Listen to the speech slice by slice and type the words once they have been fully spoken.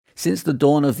Since the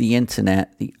dawn of the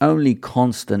internet, the only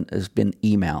constant has been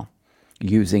email.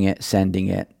 Using it, sending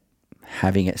it,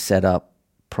 having it set up,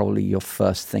 probably your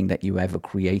first thing that you ever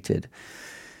created.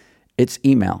 It's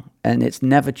email, and it's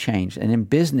never changed. And in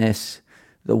business,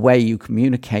 the way you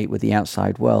communicate with the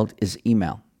outside world is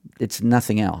email. It's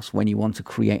nothing else. When you want to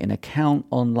create an account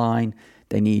online,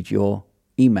 they need your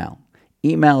email.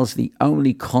 Email is the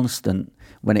only constant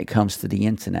when it comes to the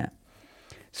internet.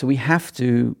 So we have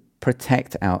to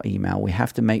protect our email. We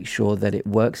have to make sure that it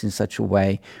works in such a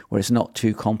way where it's not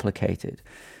too complicated.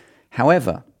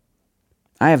 However,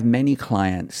 I have many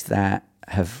clients that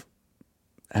have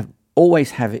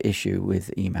always have an issue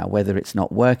with email, whether it's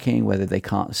not working, whether they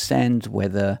can't send,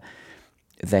 whether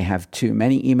they have too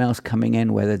many emails coming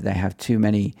in, whether they have too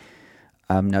many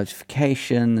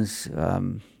notifications,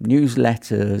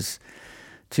 newsletters,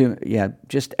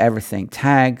 just everything,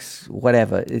 tags,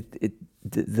 whatever.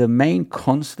 The main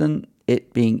constant,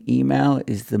 it being email,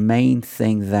 is the main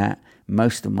thing that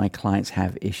most of my clients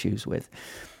have issues with.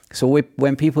 So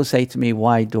when people say to me,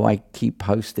 why do I keep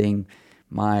posting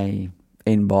my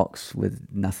inbox with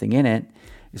nothing in it,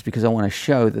 it's because I want to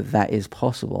show that that is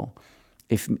possible.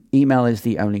 If email is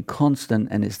the only constant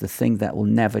and it's the thing that will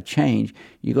never change,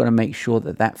 you got to make sure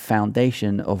that that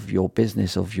foundation of your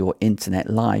business, of your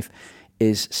internet life,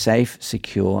 is safe,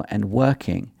 secure, and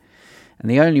working. And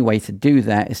the only way to do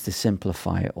that is to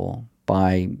simplify it all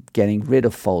by getting rid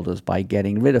of folders, by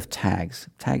getting rid of tags.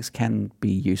 Tags can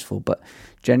be useful, but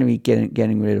generally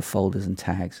getting rid of folders and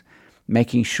tags.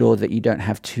 Making sure that you don't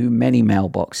have too many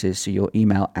mailboxes so your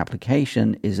email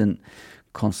application isn't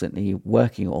constantly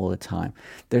working all the time.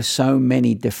 There's so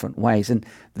many different ways. And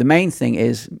the main thing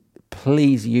is,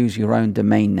 please use your own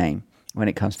domain name when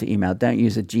it comes to email. Don't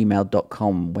use a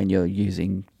gmail.com when you're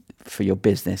using for your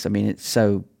business. I mean, it's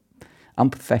so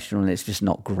unprofessional and it's just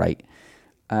not great.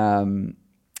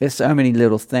 There's so many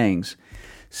little things.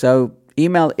 So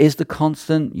email is the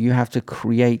constant. You have to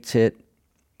create it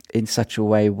in such a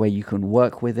way where you can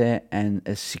work with it and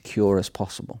as secure as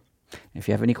possible. If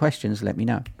you have any questions, let me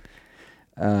know.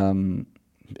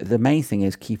 The main thing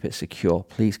is keep it secure.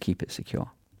 Please keep it secure.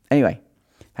 Anyway,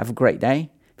 have a great day.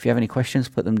 If you have any questions,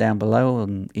 put them down below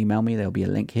and email me. There'll be a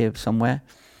link here somewhere.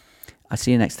 I'll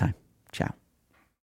see you next time. Ciao.